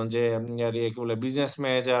পজিশনটা বলবেন যে আর কি বলে business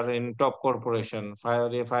manager in top corporation,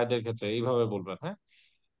 ফায়াদের ক্ষেত্রে এইভাবে বলবেন। হ্যাঁ,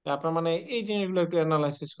 তা আপনার মানে এই জিনিসগুলো একটু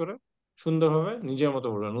অ্যানালাইসিস করে সুন্দরভাবে নিজের মতো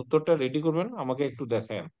বলবেন, উত্তরটা রেডি করবেন, আমাকে একটু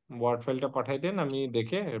দেখেন, ওয়ার্ড ফাইলটা পাঠাই দেন, আমি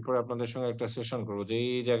দেখে এরপর আপনাদের সঙ্গে একটা সেশন করবো যে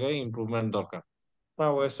এই জায়গায় ইমপ্রুভমেন্ট দরকার। বা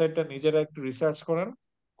ওয়েবসাইটটা নিজেরা একটু রিসার্চ করেন,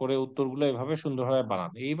 করে উত্তরগুলো এভাবে সুন্দরভাবে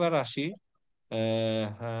বানান। এইবার আসি হ্যাঁ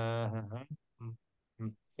হ্যাঁ হ্যাঁ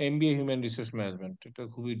এমবিএ হিউম্যান রিসোর্স ম্যানেজমেন্ট, এটা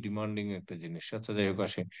খুবই ডিমান্ডিং একটা জিনিস। আচ্ছা, যাই হোক,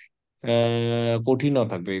 আসে কঠিনও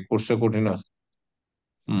থাকবে এই কোর্সটা, কঠিন।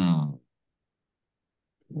 হুম,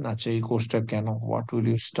 আচ্ছা, এই কোর্সটা কেন, what will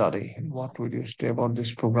you study, what will you stay about this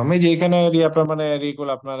programme. এই যে এখানে আপনার মানে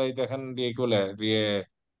গুলো আপনার এই দেখেন গুলো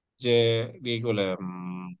যে গুলো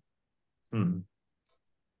হুম,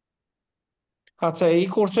 আচ্ছা, এই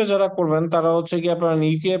কোর্সে যারা করবেন তারা হচ্ছে কি আপনার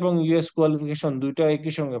ইউকে এবং ইউএস কোয়ালিফিকেশন দুইটা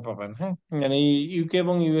একই সঙ্গে পাবেন। হ্যাঁ, মানে ইউকে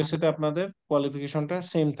এবং ইউএসএ তে আপনাদের কোয়ালিফিকেশনটা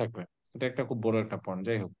সেম থাকবে। এটা একটা খুব বড় একটা পয়েন্ট।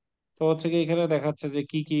 যাই হোক, তো হচ্ছে কি এখানে দেখাচ্ছে যে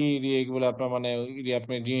কি কি এগুলো আপনার মানে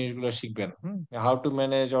আপনি জিনিসগুলো শিখবেন। How to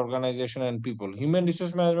manage organisation and people, human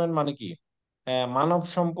resource management মানে কি, মানব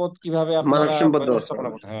সম্পদ কিভাবে মানব আপনারা সম্পদ ব্যবস্থাপনা ব্যবস্থাপনা।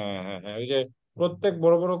 করতে। হ্যাঁ হ্যাঁ হ্যাঁ, ওই যে প্রত্যেক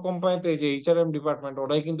বড় বড় কোম্পানিতে এই যে এইচআরএম ডিপার্টমেন্ট,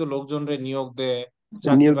 ওরাই কিন্তু লোকজনরে নিয়োগ দেয়,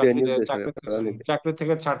 চাকরি নিয়োগ দেয়, বাকরি নিয়োগ দেয়, দেয় স্যার, তারা নিয়োগ দেয়। চাকরি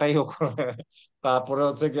থেকে ছাঁটাইও করে। তারপরে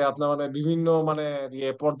হচ্ছে কি আপনার মানে বিভিন্ন মানে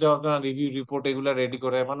পর্যালোচনা রিভিউ রিপোর্ট এগুলা রেডি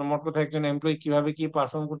করে, মানে মোট কথা একজন এমপ্লয়ি কিভাবে কি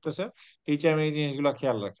পারফর্ম করতেছে এইচআরএম এই জিনিসগুলো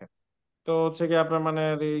খেয়াল রাখে। তো হচ্ছে কি আপনার মানে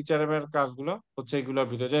এইচআরএম এর কাজগুলো হচ্ছে এগুলোর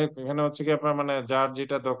ভিতরে, যাই হোক, এখানে হচ্ছে কি আপনার মানে যার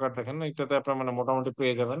যেটা দরকার দেখেন এটাতে আপনার মানে মোটামুটি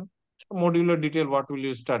পেয়ে যাবেন। Modular detail what will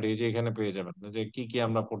you study যে এখানে পেয়ে যাবেন, যে কি কি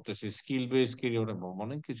আমরা পড়তেছি, স্কিল বেস স্কিল,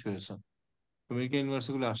 অনেক কিছু হয়েছে। আমেরিকা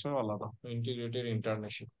ইউনিভার্সিটি গুলো আসলে আলাদা, ইন্টিগ্রেটেড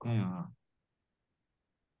ইন্টারন্যাশনাল।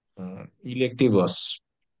 ইলেকটিভ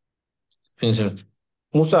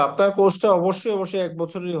মুসা, আপনার কোর্সটা অবশ্যই অবশ্যই 1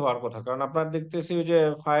 বছরই হওয়ার কথা, কারণ আপনার দেখতেছি ওই যে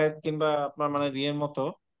ফায়েদ কিংবা আপনার মানে রিয়ের মতো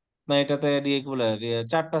না, এটাতে রিয়ে কি বলে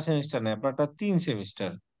 4টা সেমিস্টার নেই, আপনারটা 3 সেমিস্টার।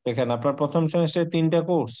 এখানে আপনার প্রথম সেমিস্টারে 3টা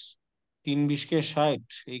কোর্স, 3 × 20 = 60।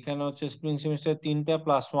 এইখানে হচ্ছে স্প্রিং সেমিস্টার 3টা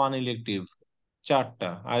 +1 ইলেকটিভ, 4টা।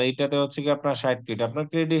 আর এইটাতে হচ্ছে কি আপনার 60 ক্রেডিট। আপনার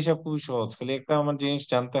ক্রেডিট হিসাব খুবই সহজ, খালি একটা আমার জিনিস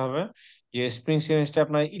জানতে হবে যে স্প্রিং সেমিস্টার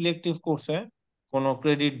আপনার ইলেকটিভ কোর্সে কোনো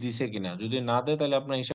ক্রেডিট দিছে কিনা, যদি না দেয় তাহলে আপনার